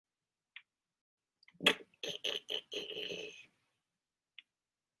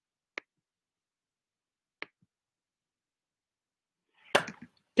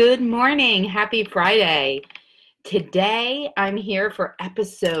Good morning. Happy Friday. Today, I'm here for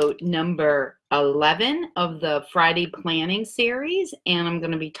episode number 11 of the Friday Planning Series, and I'm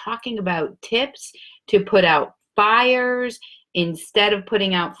going to be talking about tips to put out fires instead of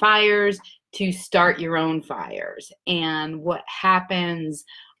putting out fires, to start your own fires, and what happens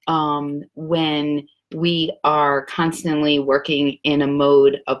when we are constantly working in a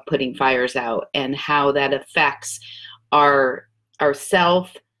mode of putting fires out, and how that affects our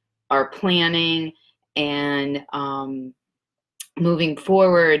self, our planning, and moving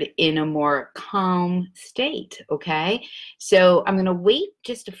forward in a more calm state. Okay, so I'm going to wait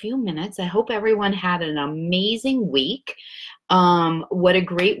just a few minutes. I hope everyone had an amazing week. What a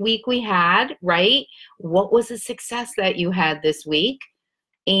great week we had, right? What was a success that you had this week?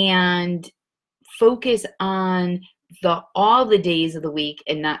 And focus on all the days of the week,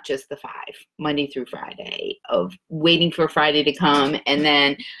 and not just the 5, Monday through Friday, of waiting for Friday to come and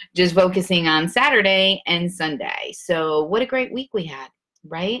then just focusing on Saturday and Sunday. So what a great week we had,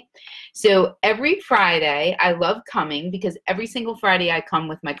 right? So every Friday, I love coming because every single Friday I come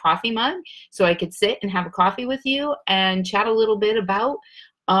with my coffee mug so I could sit and have a coffee with you and chat a little bit about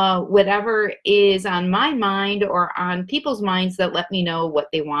whatever is on my mind or on people's minds that let me know what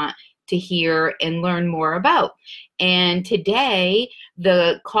they want to hear and learn more about. And today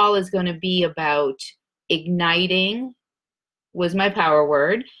the call is going to be about igniting, was my power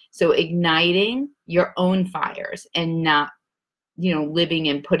word. So igniting your own fires and not, living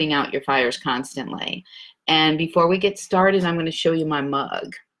and putting out your fires constantly. And before we get started, I'm going to show you my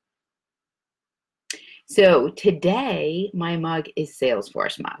mug. So today my mug is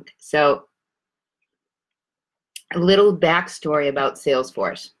Salesforce mug. So a little backstory about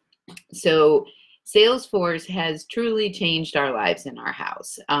Salesforce. So Salesforce has truly changed our lives in our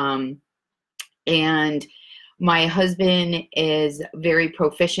house. And my husband is very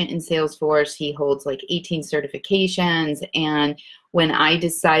proficient in Salesforce. He holds like 18 certifications. And when I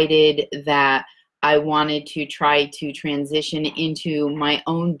decided that I wanted to try to transition into my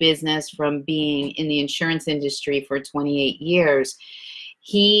own business from being in the insurance industry for 28 years,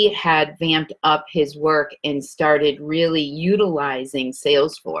 he had vamped up his work and started really utilizing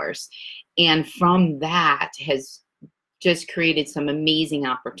Salesforce. And from that has just created some amazing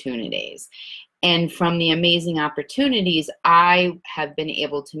opportunities. And from the amazing opportunities, I have been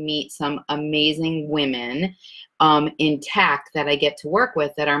able to meet some amazing women in tech that I get to work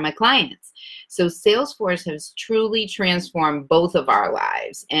with that are my clients. So Salesforce has truly transformed both of our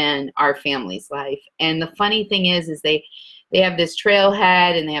lives and our family's life. And the funny thing is they have this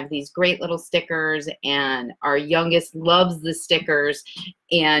trailhead and they have these great little stickers, and our youngest loves the stickers,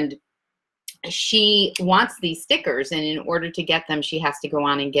 and she wants these stickers, and in order to get them, she has to go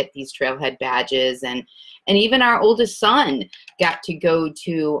on and get these trailhead badges. And even our oldest son got to go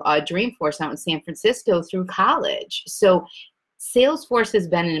to Dreamforce out in San Francisco through college. So Salesforce has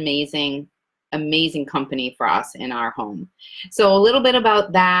been an amazing company for us in our home. So a little bit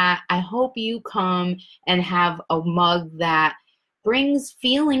about that. I hope you come and have a mug that brings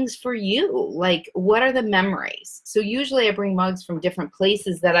feelings for you. Like, what are the memories? So usually I bring mugs from different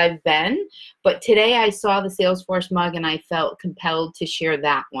places that I've been, but today I saw the Salesforce mug and I felt compelled to share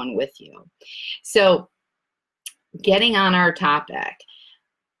that one with you. So getting on our topic,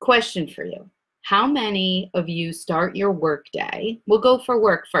 question for you. How many of you start your workday? We'll go for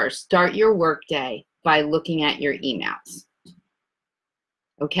work first. Start your workday by looking at your emails.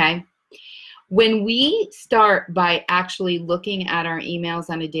 Okay? When we start by actually looking at our emails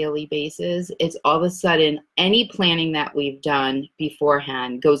on a daily basis, it's all of a sudden any planning that we've done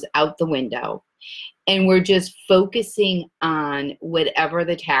beforehand goes out the window, and we're just focusing on whatever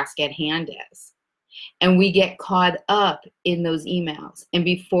the task at hand is. And we get caught up in those emails. And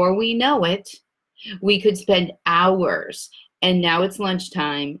before we know it, we could spend hours, and now it's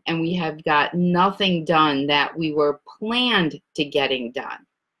lunchtime and we have got nothing done that we were planned to getting done.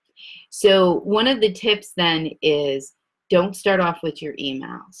 So one of the tips then is, don't start off with your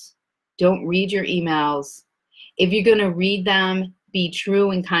emails. Don't read your emails. If you're going to read them, be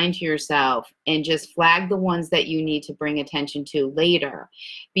true and kind to yourself and just flag the ones that you need to bring attention to later.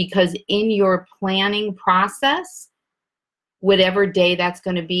 Because in your planning process, whatever day that's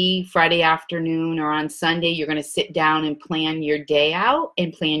going to be, Friday afternoon or on Sunday, you're going to sit down and plan your day out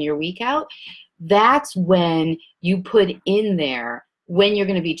and plan your week out. That's when you put in there when you're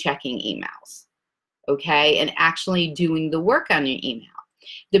going to be checking emails, okay, and actually doing the work on your email.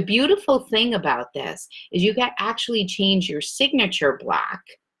 The beautiful thing about this is you can actually change your signature block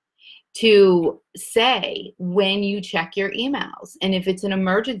to say when you check your emails. And if it's an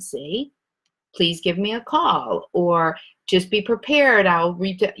emergency, please give me a call, or just be prepared. I'll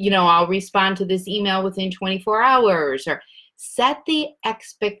respond to this email within 24 hours, or set the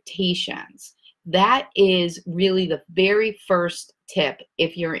expectations. That is really the very first tip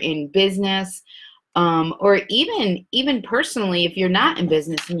if you're in business, or even personally, if you're not in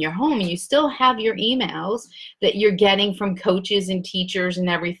business in your home and you still have your emails that you're getting from coaches and teachers and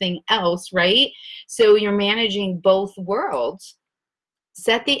everything else, right? So you're managing both worlds.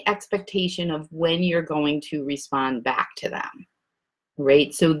 Set the expectation of when you're going to respond back to them,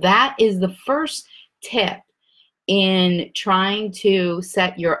 right? So that is the first tip in trying to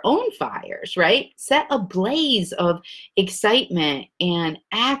set your own fires, right? Set a blaze of excitement and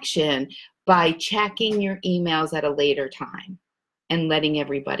action by checking your emails at a later time and letting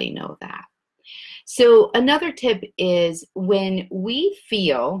everybody know that. So another tip is when we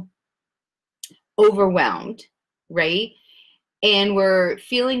feel overwhelmed, right? And we're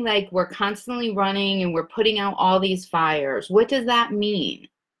feeling like we're constantly running and we're putting out all these fires. What does that mean?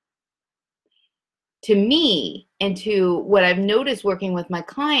 To me, and to what I've noticed working with my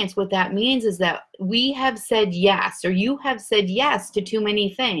clients, what that means is that we have said yes, or you have said yes to too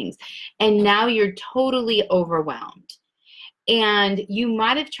many things, and now you're totally overwhelmed. And you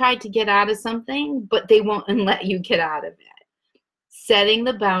might have tried to get out of something, but they won't let you get out of it. Setting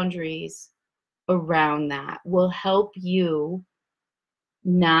the boundaries around that will help you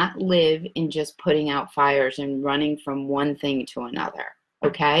not live in just putting out fires and running from one thing to another.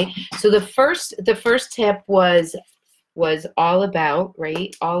 Okay, so the first tip was all about,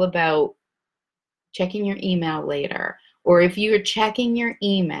 right? All about checking your email later. Or if you're checking your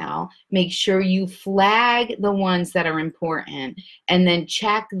email, make sure you flag the ones that are important and then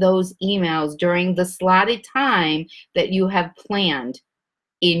check those emails during the slotted time that you have planned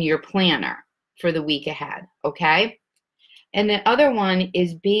in your planner for the week ahead, okay? And the other one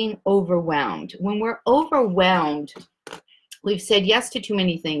is being overwhelmed. When we're overwhelmed, we've said yes to too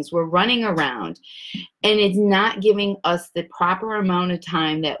many things. We're running around, and it's not giving us the proper amount of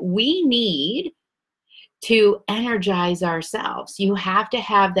time that we need to energize ourselves. You have to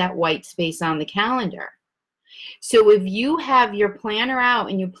have that white space on the calendar. So if you have your planner out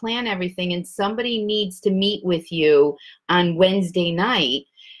and you plan everything and somebody needs to meet with you on Wednesday night,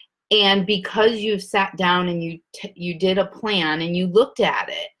 and because you've sat down and you did a plan and you looked at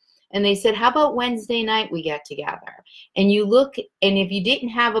it, and they said, how about Wednesday night we get together? And you look, and if you didn't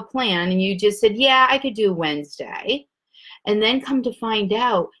have a plan and you just said, yeah, I could do Wednesday, and then come to find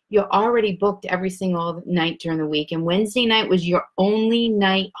out you're already booked every single night during the week, and Wednesday night was your only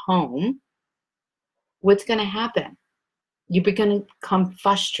night home, what's going to happen? You're going to become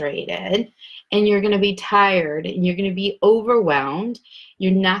frustrated, and you're going to be tired, and you're going to be overwhelmed.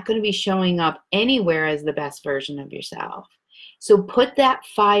 You're not going to be showing up anywhere as the best version of yourself. So put that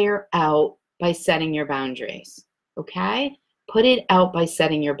fire out by setting your boundaries, okay? Put it out by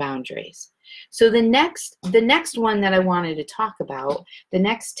setting your boundaries. So the next one that I wanted to talk about, the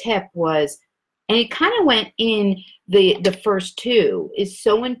next tip was, and it kind of went in the first two, is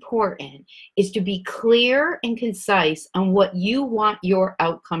so important, is to be clear and concise on what you want your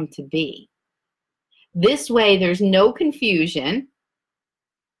outcome to be. This way, there's no confusion,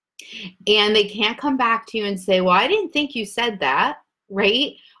 and they can't come back to you and say, well, I didn't think you said that,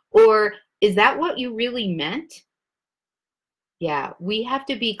 right? Or is that what you really meant? Yeah, we have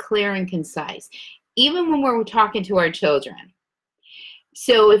to be clear and concise, even when we're talking to our children.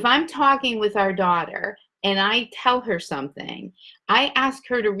 So if I'm talking with our daughter and I tell her something, I ask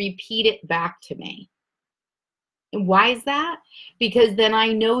her to repeat it back to me. And why is that? Because then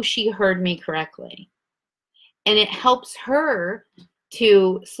I know she heard me correctly. And it helps her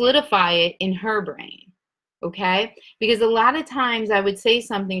to solidify it in her brain, okay? Because a lot of times I would say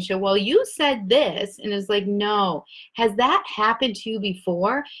something, she'll, well, you said this, and it's like, no. Has that happened to you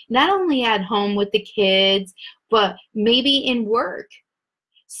before? Not only at home with the kids, but maybe in work.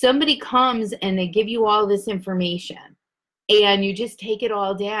 Somebody comes and they give you all this information, and you just take it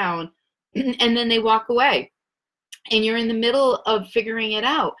all down, and then they walk away. And you're in the middle of figuring it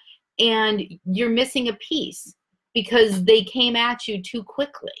out, and you're missing a piece because they came at you too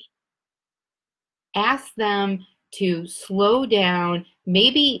quickly. Ask them to slow down,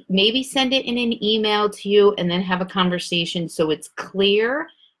 maybe send it in an email to you, and then have a conversation so it's clear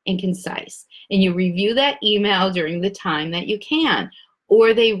and concise. And you review that email during the time that you can,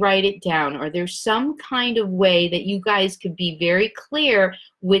 or they write it down, or there's some kind of way that you guys could be very clear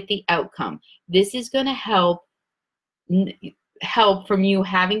with the outcome. This is going to help from you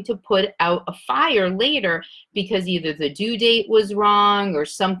having to put out a fire later because either the due date was wrong or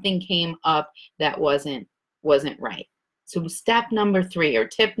something came up that wasn't right. So step number 3, or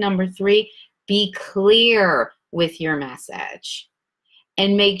tip number 3, be clear with your message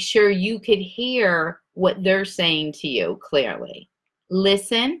and make sure you could hear what they're saying to you clearly.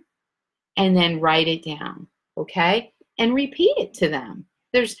 Listen and then write it down, okay? And repeat it to them.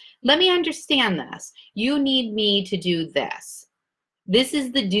 Let me understand this. You need me to do this. This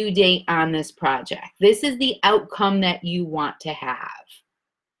is the due date on this project. This is the outcome that you want to have.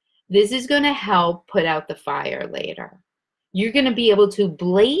 This is going to help put out the fire later. You're going to be able to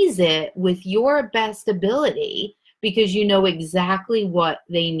blaze it with your best ability because you know exactly what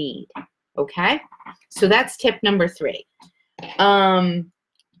they need, okay? So that's tip number 3.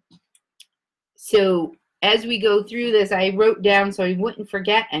 So as we go through this, I wrote down so I wouldn't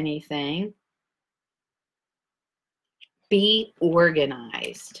forget anything. Be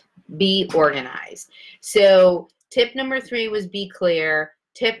organized. Be organized. So tip number 3 was be clear.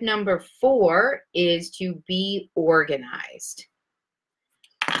 Tip number 4 is to be organized.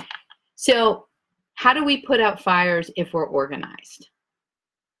 So how do we put out fires if we're organized?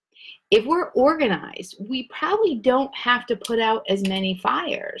 If we're organized, we probably don't have to put out as many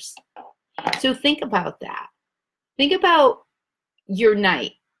fires. So think about that. Think about your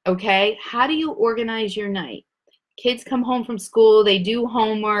night, okay? How do you organize your night? Kids come home from school, they do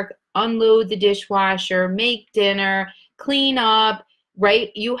homework, unload the dishwasher, make dinner, clean up,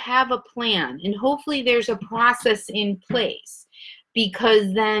 right? You have a plan, and hopefully there's a process in place,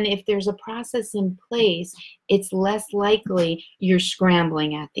 because then if there's a process in place, it's less likely you're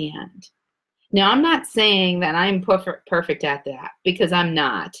scrambling at the end. Now, I'm not saying that I'm perfect at that, because I'm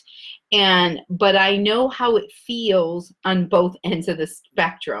not. But I know how it feels on both ends of the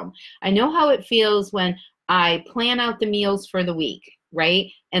spectrum. I know how it feels when I plan out the meals for the week,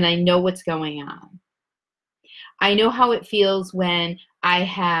 right? And I know what's going on. I know how it feels when I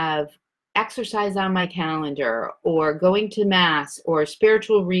have exercise on my calendar, or going to mass, or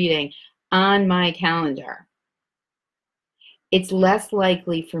spiritual reading on my calendar. It's less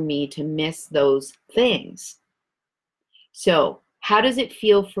likely for me to miss those things. So, how does it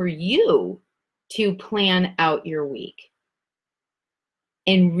feel for you to plan out your week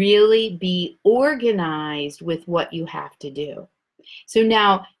and really be organized with what you have to do? So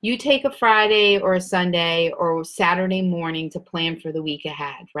now you take a Friday or a Sunday or Saturday morning to plan for the week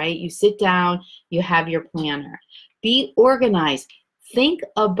ahead, right? You sit down, you have your planner. Be organized. Think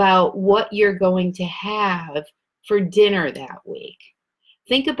about what you're going to have for dinner that week.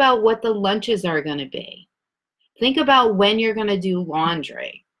 Think about what the lunches are going to be. Think about when you're going to do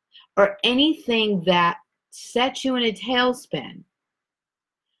laundry or anything that sets you in a tailspin.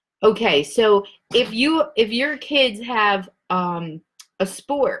 Okay, so if your kids have a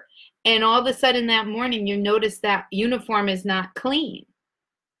sport and all of a sudden that morning you notice that uniform is not clean,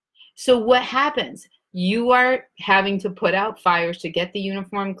 so what happens? You are having to put out fires to get the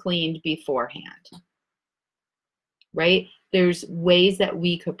uniform cleaned beforehand, right? There's ways that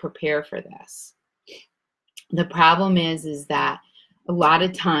we could prepare for this. The problem is that a lot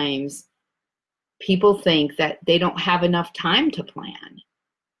of times people think that they don't have enough time to plan.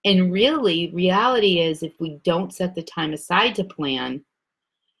 And really, reality is if we don't set the time aside to plan,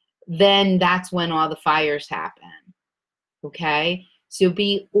 then that's when all the fires happen, okay? So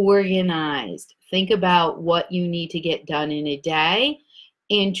be organized. Think about what you need to get done in a day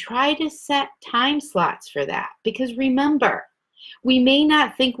and try to set time slots for that. Because remember, we may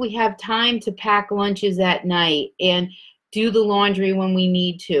not think we have time to pack lunches at night and do the laundry when we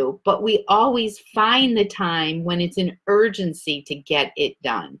need to, but we always find the time when it's an urgency to get it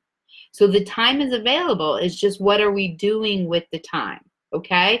done. So the time is available. It's just, what are we doing with the time?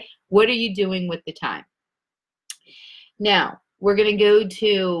 Okay? What are you doing with the time? Now, we're going to go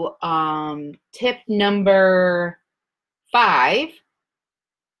to tip number 5.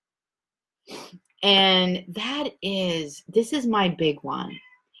 And this is my big one.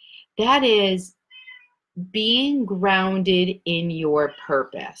 That is being grounded in your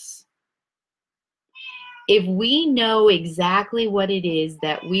purpose. If we know exactly what it is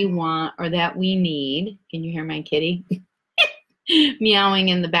that we want or that we need, can you hear my kitty meowing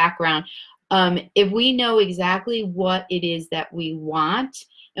in the background? If we know exactly what it is that we want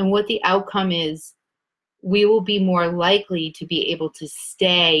and what the outcome is, we will be more likely to be able to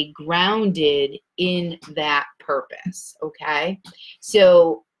stay grounded in that purpose, okay?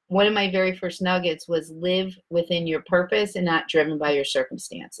 So one of my very first nuggets was live within your purpose and not driven by your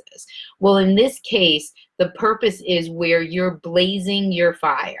circumstances. Well, in this case, the purpose is where you're blazing your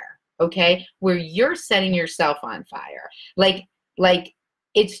fire, okay? Where you're setting yourself on fire. Like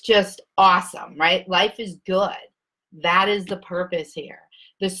it's just awesome, right? Life is good. That is the purpose here.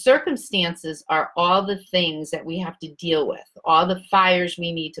 The circumstances are all the things that we have to deal with, all the fires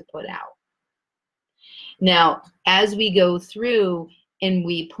we need to put out. Now, as we go through and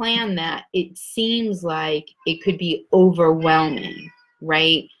we plan that, it seems like it could be overwhelming,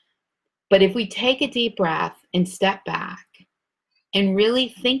 right? But if we take a deep breath and step back and really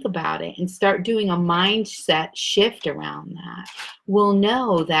think about it and start doing a mindset shift around that, we'll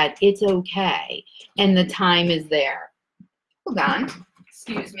know that it's okay and the time is there. Hold on,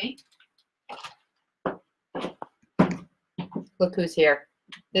 excuse me. Look who's here.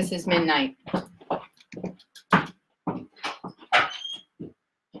 This is Midnight.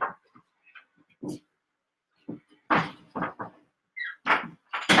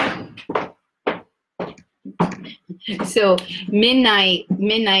 So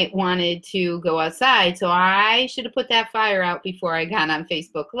Midnight wanted to go outside, so I should have put that fire out before I got on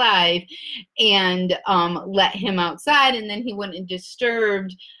Facebook Live and let him outside, and then he wouldn't have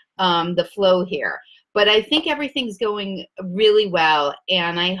disturbed the flow here. But I think everything's going really well,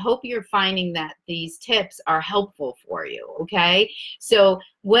 and I hope you're finding that these tips are helpful for you, okay? So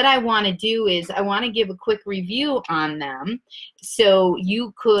what I want to do is I want to give a quick review on them so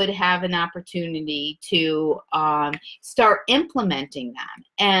you could have an opportunity to start implementing them.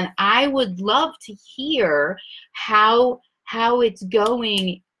 And I would love to hear how it's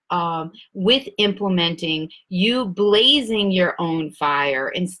going with implementing, you blazing your own fire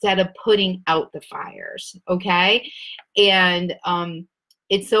instead of putting out the fires, okay? And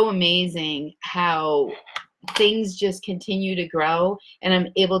it's so amazing how things just continue to grow, and I'm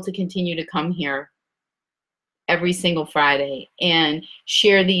able to continue to come here every single Friday and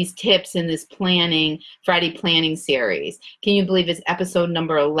share these tips in this Friday planning series. Can you believe it's episode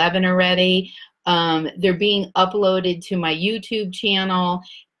number 11 already? They're being uploaded to my YouTube channel,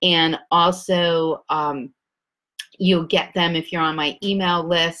 and also you'll get them if you're on my email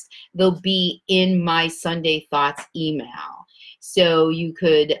list. They'll be in my Sunday Thoughts email, so you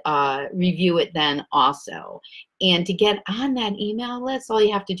could review it then also. And to get on that email list, all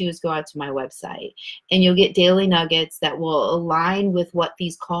you have to do is go out to my website, and you'll get daily nuggets that will align with what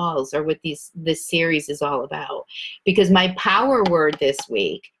these calls or what this series is all about. Because my power word this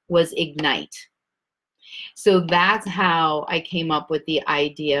week was ignite. So that's how I came up with the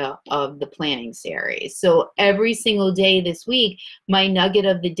idea of the planning series. So every single day this week, my nugget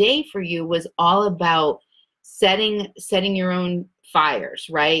of the day for you was all about setting your own fires,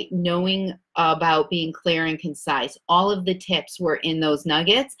 right? Knowing about being clear and concise. All of the tips were in those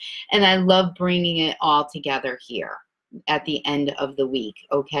nuggets, and I love bringing it all together here at the end of the week,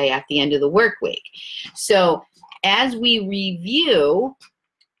 okay? At the end of the work week. So as we review,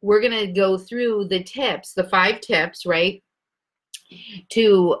 we're going to go through the tips, the 5 tips, right,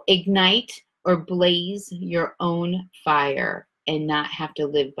 to ignite or blaze your own fire and not have to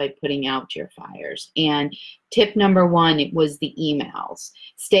live by putting out your fires. And tip number 1 was the emails.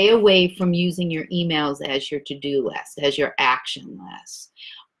 Stay away from using your emails as your to-do list, as your action list.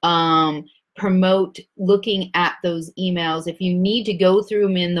 Promote looking at those emails. If you need to go through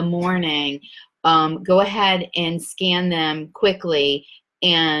them in the morning, go ahead and scan them quickly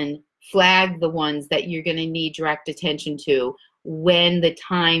and flag the ones that you're going to need direct attention to when the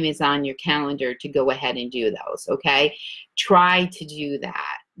time is on your calendar to go ahead and do those, okay? Try to do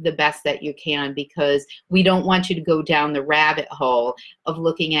that the best that you can, because we don't want you to go down the rabbit hole of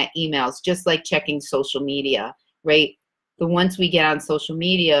looking at emails, just like checking social media, right? But once we get on social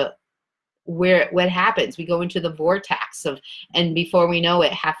media, what happens? We go into the vortex of, and before we know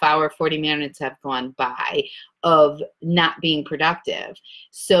it, half hour, 40 minutes have gone by of not being productive.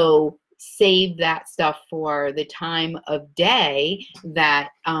 So save that stuff for the time of day that,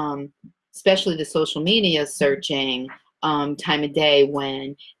 especially the social media searching time of day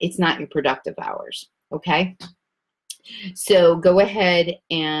when it's not your productive hours, okay? So go ahead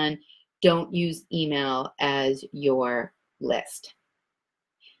and don't use email as your list.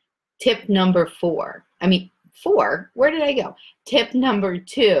 Tip number 4, where did I go? Tip number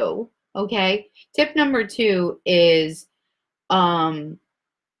 2, okay? Tip number 2 is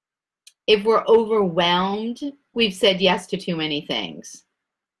if we're overwhelmed, we've said yes to too many things.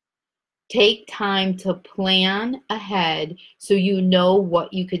 Take time to plan ahead so you know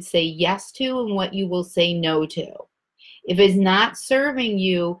what you could say yes to and what you will say no to. If it's not serving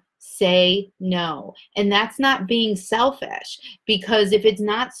you, say no. And that's not being selfish, because if it's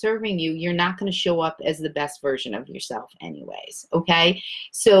not serving you, you're not going to show up as the best version of yourself anyways, okay?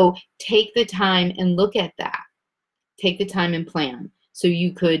 So take the time and look at that. Take the time and plan so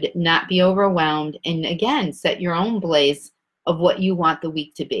you could not be overwhelmed, and again, set your own blaze of what you want the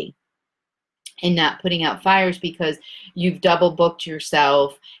week to be. and not putting out fires because you've double booked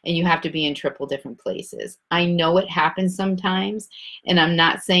yourself and you have to be in triple different places. I know it happens sometimes, and I'm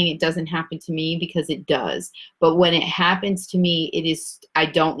not saying it doesn't happen to me, because it does. But when it happens to me, I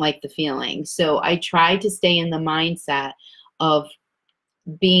don't like the feeling. So I try to stay in the mindset of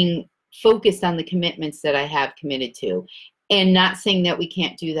being focused on the commitments that I have committed to, and not saying that we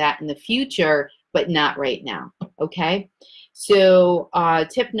can't do that in the future, but not right now. Okay. So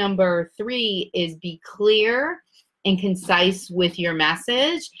tip number 3 is be clear and concise with your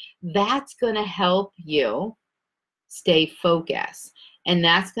message. That's going to help you stay focused. And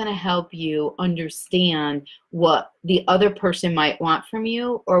that's going to help you understand what the other person might want from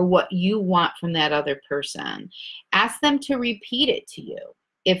you, or what you want from that other person. Ask them to repeat it to you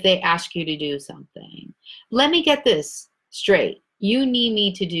if they ask you to do something. Let me get this straight. You need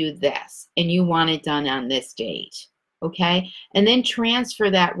me to do this, and you want it done on this date. Okay? And then transfer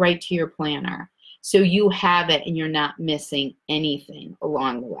that right to your planner, so you have it and you're not missing anything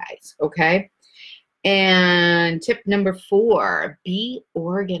along the way. Okay? And tip number 4, be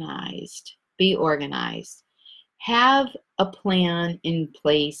organized. Be organized. Have a plan in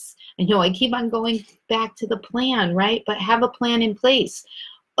place. I know I keep on going back to the plan, right? But have a plan in place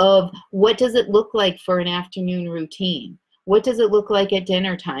of what does it look like for an afternoon routine? What does it look like at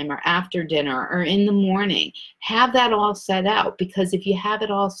dinner time, or after dinner, or in the morning? Have that all set out, because if you have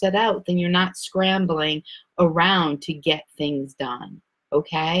it all set out, then you're not scrambling around to get things done.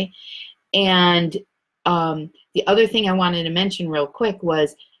 Okay? And the other thing I wanted to mention real quick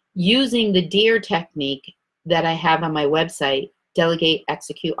was using the DEAR technique that I have on my website, Delegate,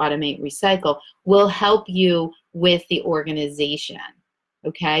 Execute, Automate, Recycle, will help you with the organization.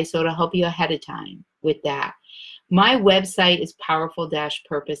 Okay, so it'll help you ahead of time with that. My website is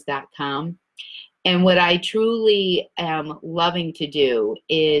powerful-purpose.com. And what I truly am loving to do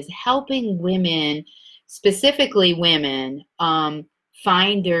is helping women, specifically women,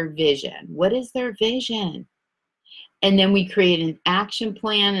 find their vision. What is their vision? And then we create an action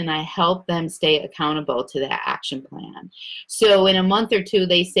plan, and I help them stay accountable to that action plan. So in a month or 2,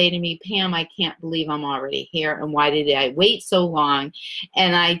 they say to me, Pam, I can't believe I'm already here, and why did I wait so long?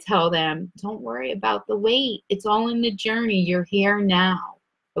 And I tell them, don't worry about the wait. It's all in the journey. You're here now.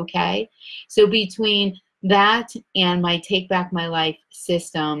 Okay? So between that and my Take Back My Life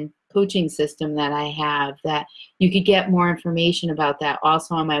system, coaching system that I have, that you could get more information about that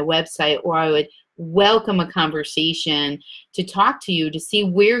also on my website, or I would welcome a conversation to talk to you to see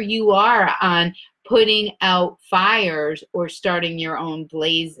where you are on putting out fires or starting your own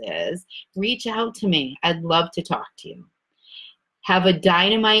blazes. Reach out to me. I'd love to talk to you. Have a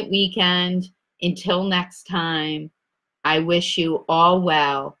dynamite weekend. Until next time, I wish you all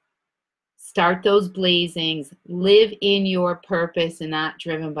well. Start those blazings. Live in your purpose and not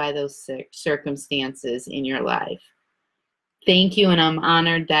driven by those circumstances in your life. Thank you, and I'm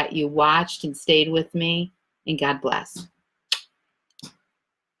honored that you watched and stayed with me, and God bless.